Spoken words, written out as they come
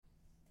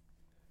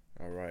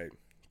All right,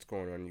 what's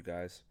going on, you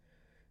guys?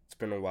 It's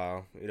been a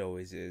while. It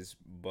always is.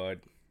 But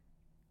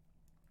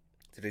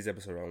today's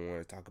episode, I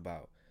want to talk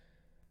about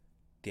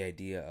the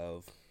idea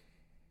of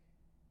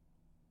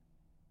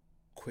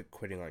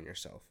quitting on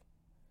yourself.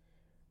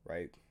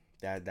 Right?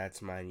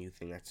 That's my new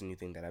thing. That's a new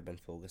thing that I've been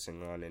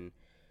focusing on and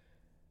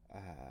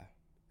uh,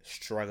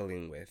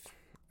 struggling with.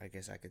 I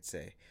guess I could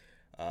say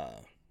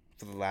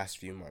for the last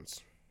few months.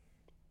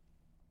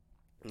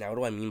 Now, what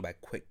do I mean by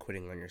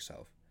quitting on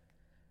yourself?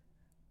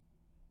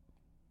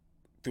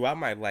 Throughout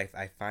my life,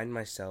 I find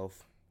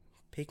myself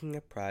picking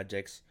up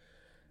projects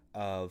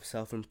of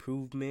self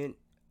improvement,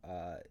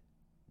 uh,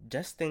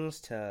 just things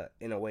to,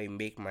 in a way,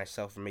 make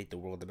myself and make the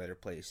world a better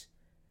place.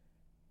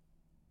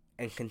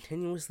 And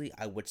continuously,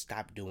 I would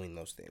stop doing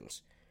those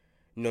things,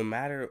 no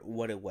matter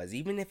what it was.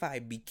 Even if I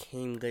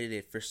became good at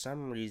it, for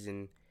some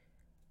reason,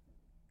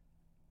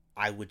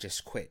 I would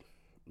just quit.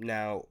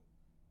 Now,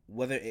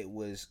 whether it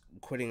was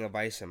quitting a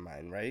vice of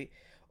mine, right,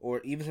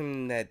 or even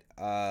something that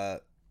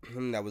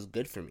something that was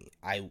good for me,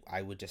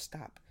 I would just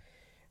stop.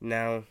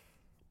 Now,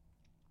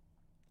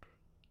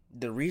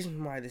 the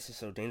reason why this is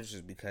so dangerous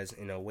is because,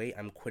 in a way,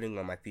 I'm quitting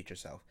on my future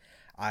self.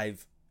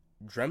 I've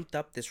dreamt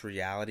up this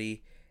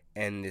reality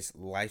and this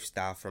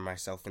lifestyle for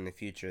myself in the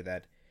future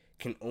that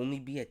can only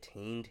be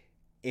attained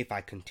if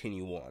I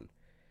continue on,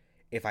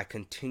 if I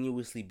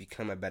continuously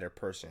become a better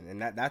person.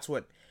 And that's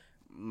what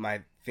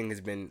my thing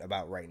has been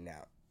about right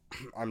now.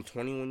 I'm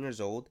 21 years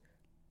old.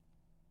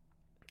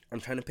 I'm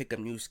trying to pick up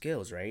new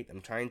skills, right?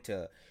 I'm trying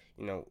to,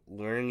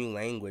 learn a new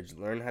language,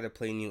 learn how to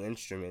play new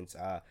instruments,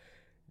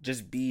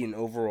 just be an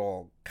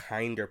overall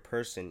kinder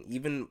person.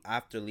 Even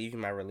after leaving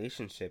my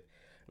relationship,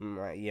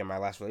 my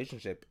last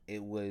relationship,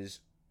 it was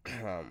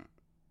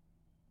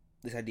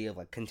this idea of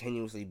like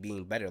continuously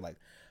being better, like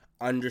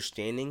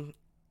understanding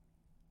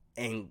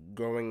and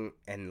growing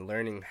and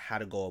learning how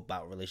to go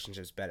about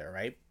relationships better,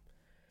 right?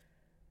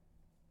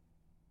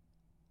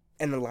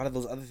 And a lot of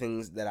those other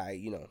things that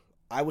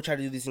I would try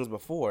to do these things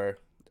before,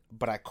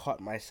 but I caught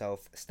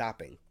myself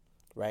stopping,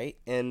 right?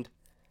 And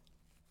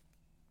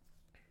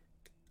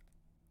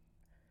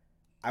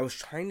I was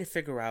trying to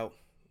figure out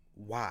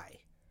why,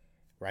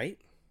 right?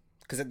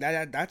 Because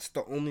that's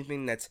the only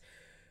thing that's,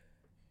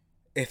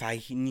 if I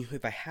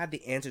had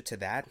the answer to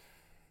that,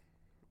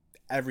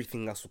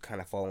 everything else would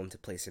kind of fall into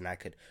place, and I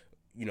could,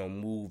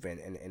 move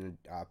and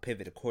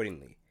pivot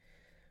accordingly.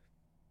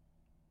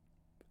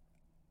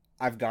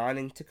 I've gone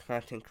into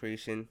content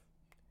creation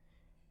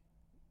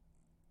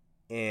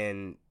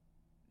and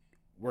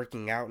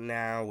working out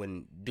now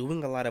and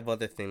doing a lot of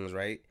other things,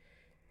 right?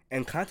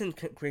 And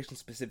content creation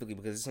specifically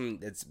because it's something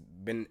that's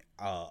been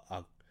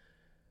a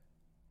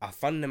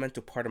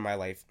fundamental part of my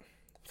life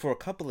for a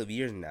couple of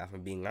years now. If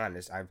I'm being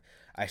honest,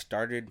 I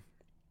started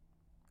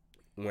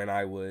when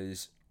I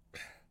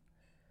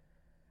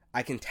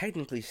can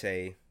technically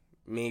say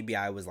maybe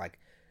I was like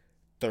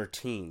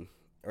 13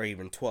 or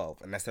even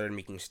 12, and I started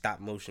making stop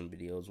motion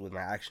videos with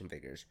my action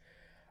figures,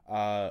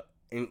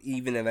 and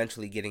even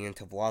eventually getting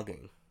into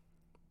vlogging.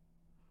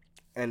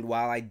 And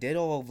while I did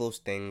all of those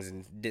things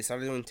and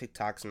started doing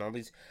TikToks and all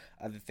these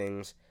other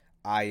things,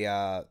 I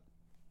uh,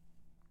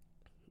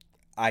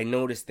 I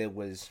noticed there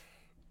was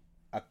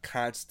a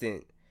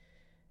constant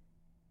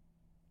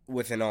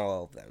within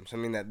all of them,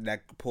 something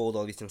that pulled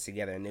all these things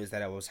together, and it was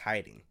that I was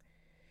hiding.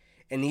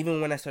 And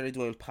even when I started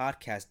doing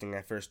podcasting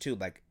at first too,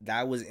 like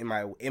that was in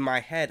my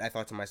head. I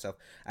thought to myself,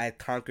 I had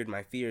conquered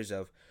my fears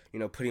of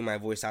putting my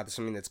voice out to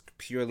something that's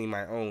purely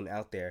my own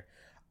out there,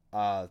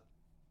 uh,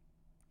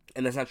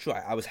 and that's not true.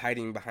 I was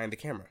hiding behind the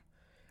camera.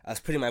 I was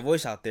putting my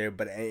voice out there,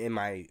 but in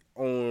my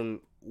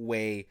own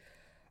way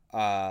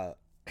uh,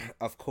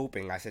 of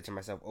coping, I said to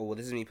myself, "Oh well,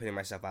 this is me putting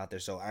myself out there,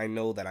 so I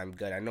know that I'm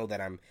good. I know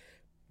that I'm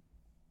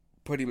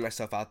putting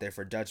myself out there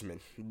for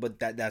judgment." But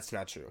that's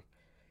not true.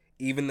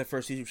 Even the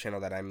first YouTube channel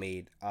that I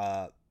made,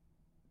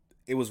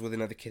 it was with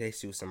another kid,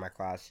 Jesus, in my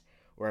class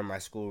or in my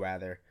school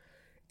rather,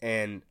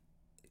 and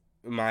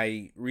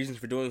my reasons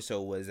for doing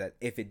so was that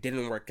if it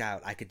didn't work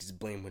out, I could just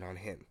blame it on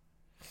him,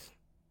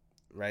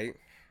 right?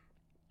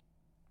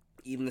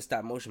 Even the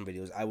stop motion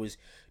videos, I was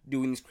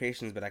doing these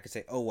creations, but I could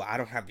say, "Oh, well, I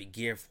don't have the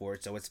gear for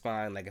it, so it's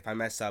fine. Like if I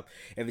mess up,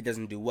 if it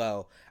doesn't do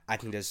well, I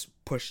can just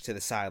push to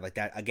the side like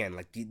that." Again,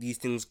 like these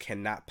things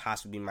cannot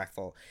possibly be my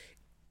fault.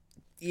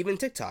 Even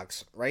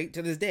TikToks, right?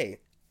 To this day,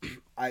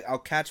 I'll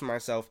catch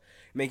myself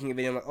making a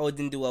video like, "Oh, it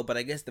didn't do well," but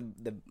I guess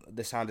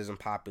the sound isn't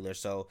popular,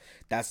 so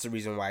that's the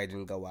reason why it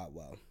didn't go out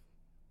well.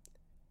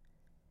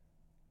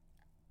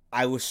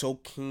 I was so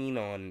keen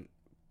on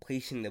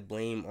placing the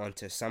blame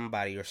onto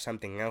somebody or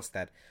something else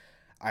that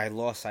I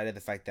lost sight of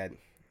the fact that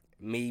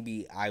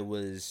maybe I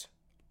was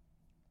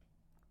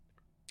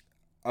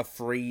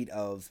afraid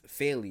of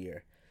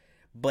failure,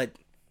 but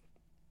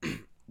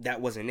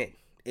that wasn't it.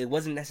 It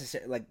wasn't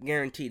necessary. Like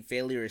guaranteed,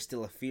 failure is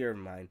still a fear of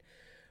mine,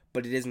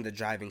 but it isn't the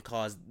driving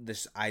cause.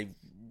 This I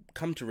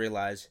come to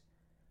realize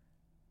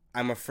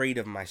I'm afraid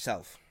of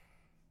myself.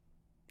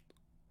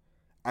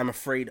 I'm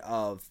afraid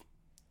of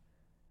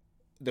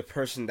the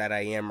person that I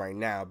am right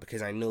now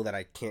because I know that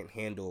I can't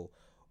handle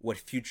what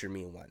future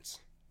me wants.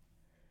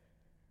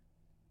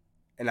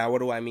 And now, what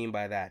do I mean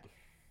by that?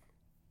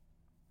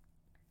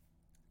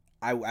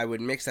 I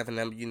would mix up, and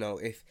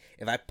if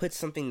I put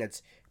something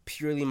that's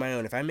purely my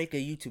own, if I make a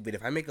YouTube video,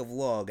 if I make a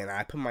vlog, and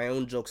I put my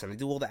own jokes and I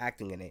do all the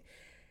acting in it,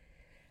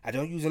 I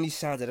don't use any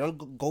sounds, I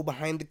don't go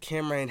behind the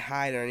camera and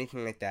hide or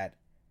anything like that,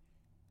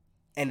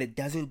 and it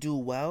doesn't do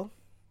well,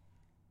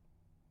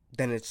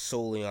 then it's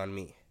solely on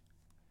me.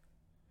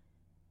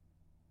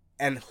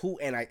 And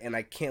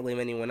I can't blame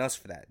anyone else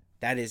for that.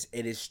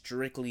 It is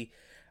strictly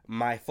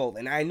my fault.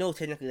 And I know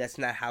technically that's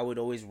not how it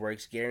always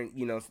works.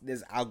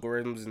 There's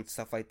algorithms and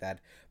stuff like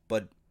that,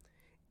 but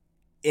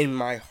in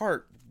my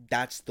heart,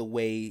 that's the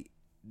way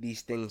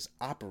these things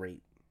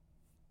operate.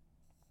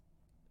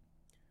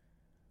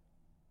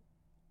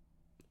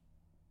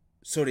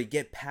 So to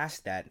get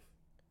past that,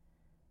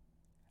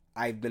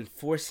 I've been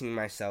forcing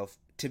myself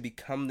to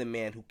become the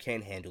man who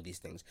can handle these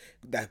things,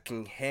 that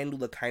can handle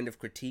the kind of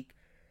critique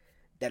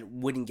that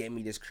wouldn't get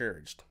me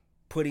discouraged.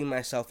 Putting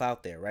myself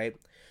out there, right?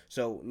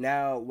 So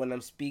now when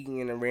I'm speaking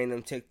in a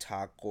random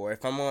TikTok, or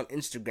if I'm on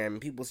Instagram and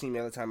people see me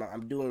all the time,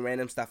 I'm doing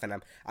random stuff,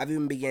 and I've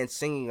even began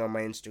singing on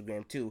my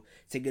Instagram too,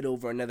 to get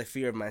over another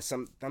fear of mine.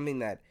 Something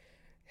that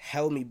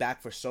held me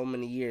back for so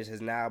many years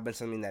has now been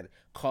something that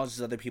causes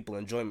other people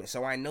enjoyment.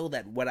 So I know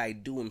that what I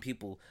do and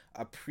people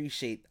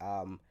appreciate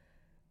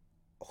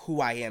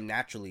who I am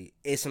naturally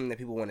is something that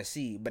people want to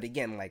see. But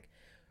again, like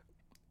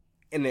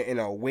in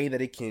a way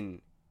that it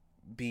can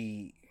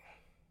be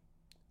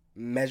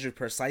measured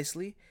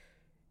precisely,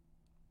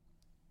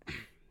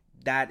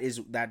 that's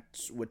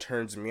what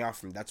turns me off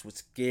from it. That's what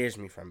scares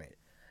me from it.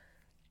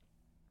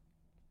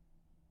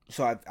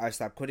 So I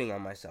stopped quitting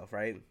on myself,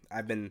 right?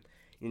 I've been,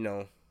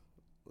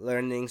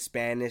 learning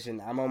Spanish,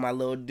 and I'm on my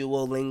little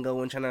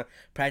Duolingo and trying to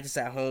practice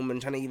at home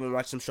and trying to even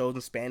watch some shows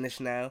in Spanish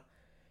now.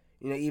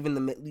 Even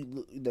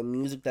the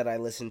music that I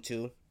listen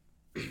to.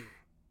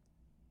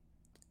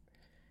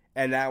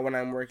 And now when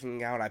I'm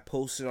working out, I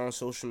post it on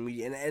social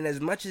media. And as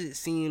much as it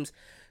seems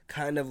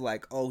kind of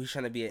like, oh, he's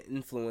trying to be an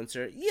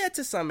influencer, yeah,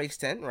 to some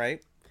extent,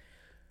 right?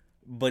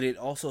 But it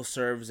also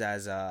serves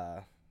as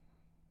a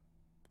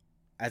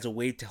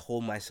way to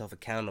hold myself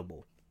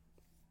accountable.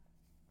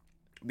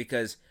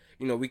 Because,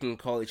 we can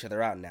call each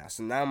other out now.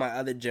 So now my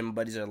other gym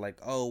buddies are like,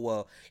 oh,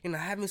 well, I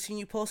haven't seen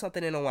you post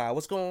something in a while.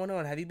 What's going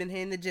on? Have you been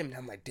hitting the gym? And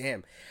I'm like,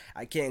 damn,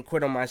 I can't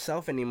quit on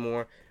myself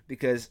anymore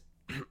because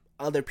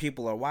other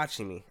people are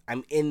watching me.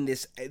 I'm in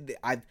this.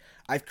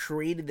 I've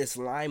created this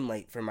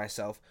limelight for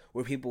myself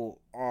where people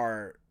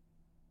are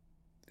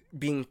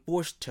being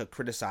forced to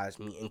criticize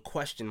me and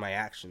question my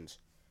actions.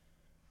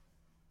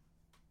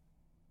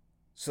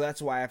 So that's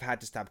why I've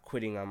had to stop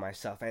quitting on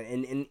myself.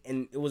 And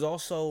it was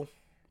also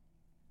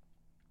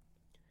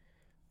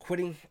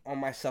quitting on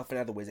myself in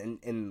other ways.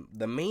 And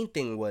the main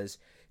thing was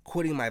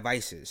quitting my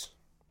vices.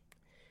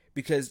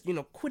 Because,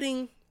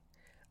 quitting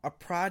a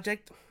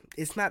project,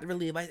 it's not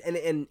really a vice.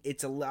 And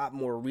it's a lot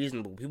more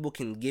reasonable. People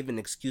can give an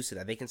excuse to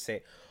that. They can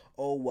say,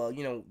 oh, well,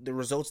 the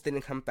results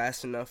didn't come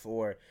fast enough,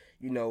 or,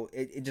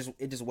 it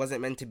just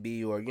wasn't meant to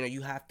be, or,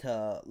 you have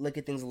to look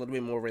at things a little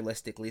bit more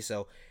realistically.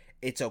 So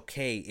it's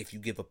okay if you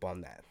give up on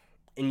that.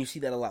 And you see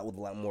that a lot with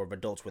a lot more of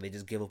adults, where they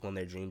just give up on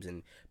their dreams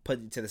and put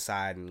it to the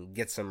side and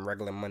get some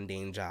regular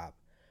mundane job.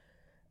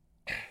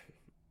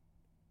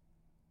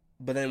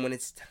 But then when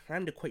it's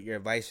time to quit your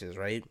vices,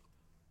 right?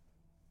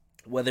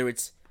 Whether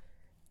it's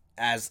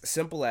as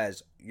simple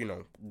as,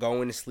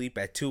 going to sleep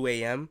at 2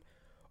 a.m.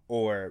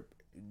 or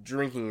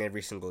drinking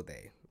every single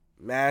day,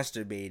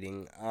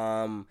 masturbating,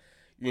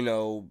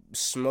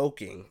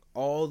 smoking,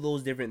 all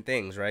those different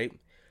things, right?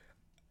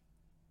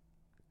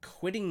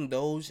 Quitting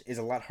those is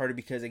a lot harder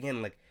because,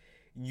 again, like,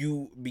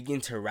 you begin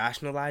to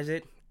rationalize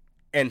it,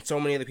 and so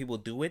many other people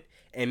do it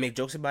and make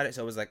jokes about it,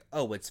 so it's like,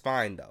 oh, it's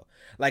fine though.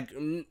 Like,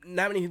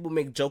 not many people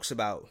make jokes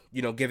about,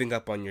 giving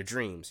up on your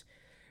dreams,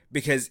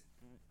 because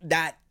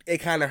that, it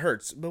kind of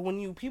hurts. But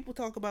when people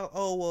talk about,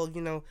 oh,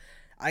 well,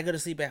 I go to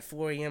sleep at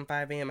 4 a.m.,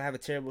 5 a.m., I have a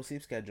terrible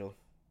sleep schedule,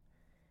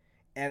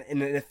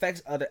 and it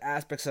affects other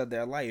aspects of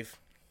their life,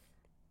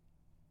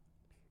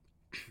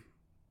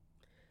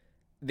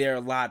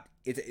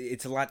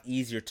 it's a lot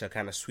easier to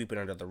kind of sweep it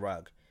under the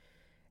rug.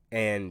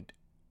 And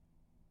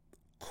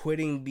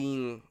quitting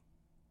being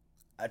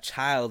a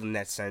child in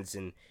that sense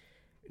and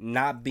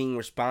not being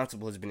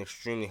responsible has been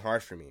extremely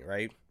hard for me,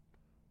 right?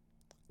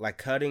 Like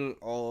cutting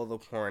all the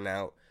porn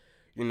out,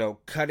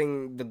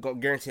 cutting the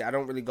guarantee. I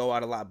don't really go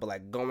out a lot, but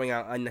like going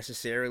out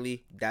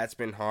unnecessarily, that's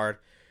been hard.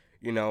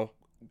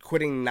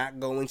 Quitting not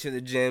going to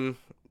the gym,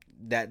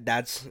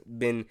 that's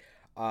been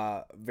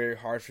very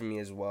hard for me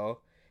as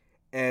well.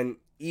 And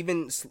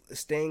even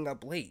staying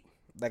up late.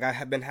 Like, I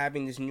have been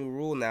having this new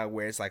rule now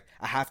where it's like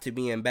I have to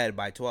be in bed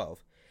by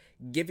 12.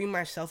 Giving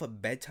myself a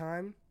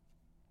bedtime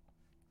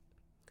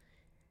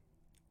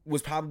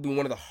was probably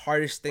one of the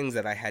hardest things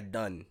that I had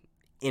done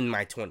in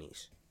my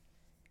 20s.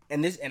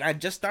 And I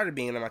just started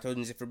being in my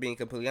 20s, if we're being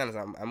completely honest.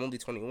 I'm only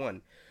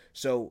 21.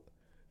 So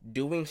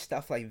doing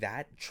stuff like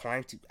that,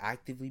 trying to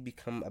actively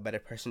become a better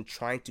person,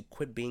 trying to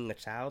quit being a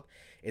child,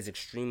 is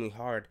extremely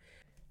hard.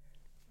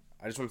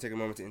 I just want to take a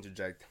moment to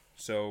interject.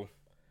 So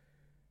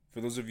For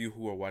those of you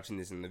who are watching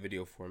this in the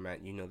video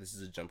format, you know this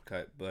is a jump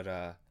cut,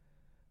 but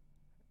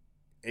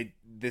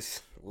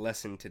this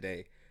lesson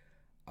today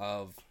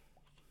of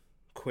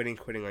quitting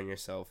on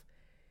yourself,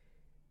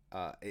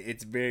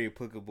 it's very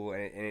applicable,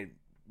 and it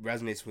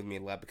resonates with me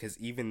a lot, because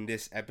even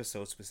this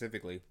episode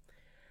specifically,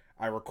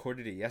 I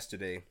recorded it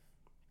yesterday,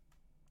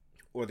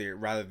 or the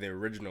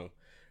original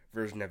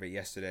version of it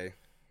yesterday,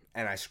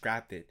 and I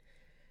scrapped it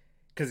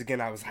because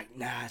again I was like,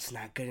 nah, it's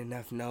not good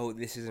enough. No,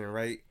 this isn't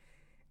right.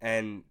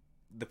 And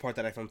the part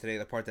that I filmed today,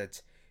 the part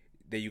that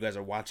you guys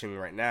are watching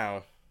right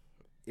now,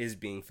 is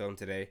being filmed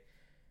today,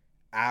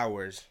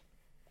 hours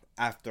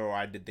after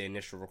I did the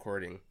initial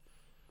recording.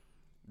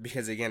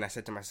 Because again, I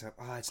said to myself,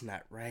 oh, it's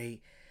not right.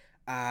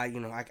 I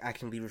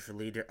can leave it for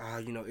later.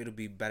 It'll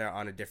be better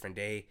on a different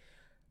day.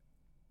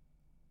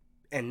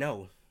 And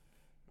no,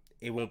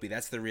 it won't be.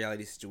 That's the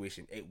reality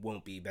situation. It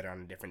won't be better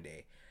on a different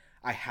day.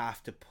 I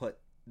have to put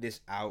this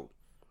out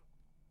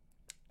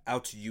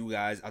to you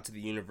guys, out to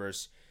the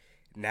universe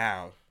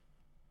now,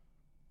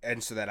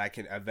 and so that I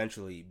can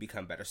eventually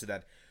become better, so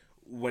that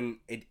when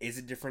it is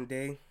a different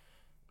day,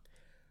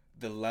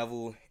 the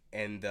level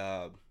and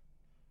the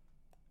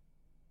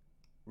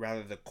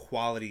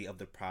quality of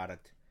the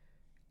product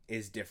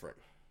is different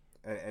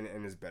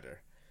and is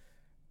better.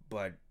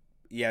 But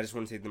yeah, I just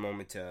want to take the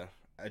moment to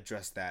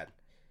address that,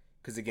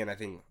 because again, I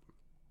think,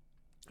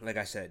 like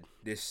I said,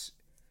 this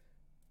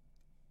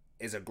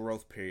is a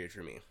growth period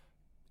for me.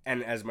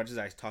 And as much as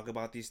I talk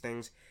about these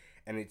things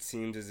and it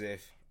seems as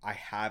if I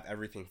have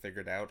everything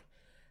figured out,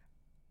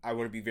 I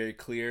want to be very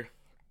clear,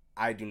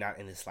 I do not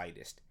in the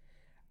slightest.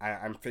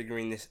 I'm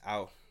figuring this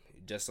out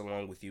just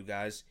along with you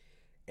guys,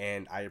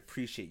 and I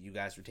appreciate you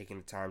guys for taking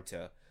the time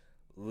to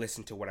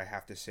listen to what I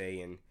have to say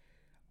and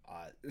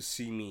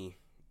see me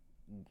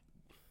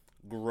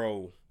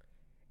grow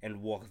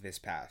and walk this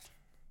path.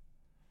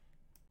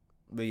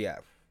 But yeah,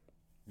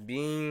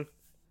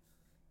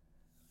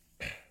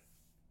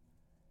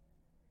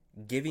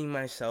 giving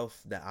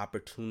myself the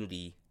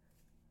opportunity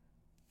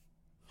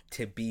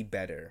to be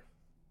better,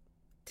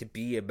 to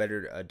be a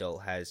better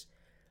adult, has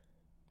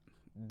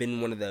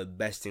been one of the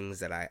best things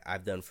that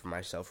I've done for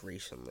myself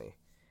recently.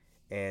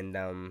 And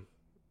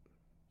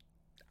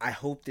I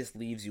hope this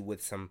leaves you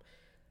with some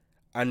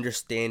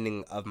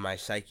understanding of my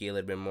psyche a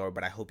little bit more,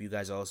 but I hope you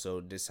guys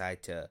also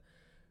decide to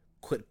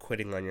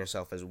quitting on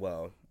yourself as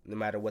well. No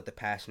matter what the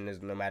passion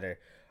is, no matter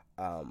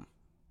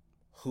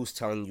who's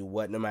telling you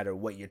what, no matter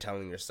what you're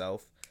telling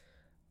yourself.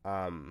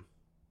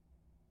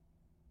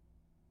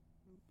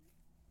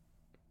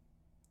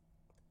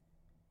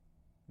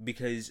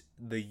 Because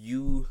the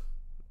you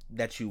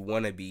that you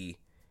want to be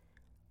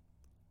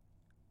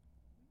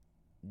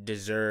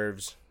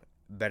deserves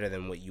better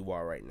than what you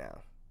are right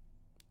now.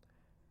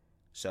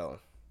 So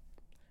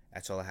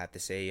that's all I have to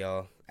say,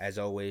 y'all. As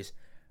always,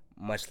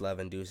 much love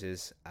and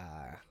deuces.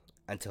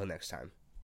 Until next time.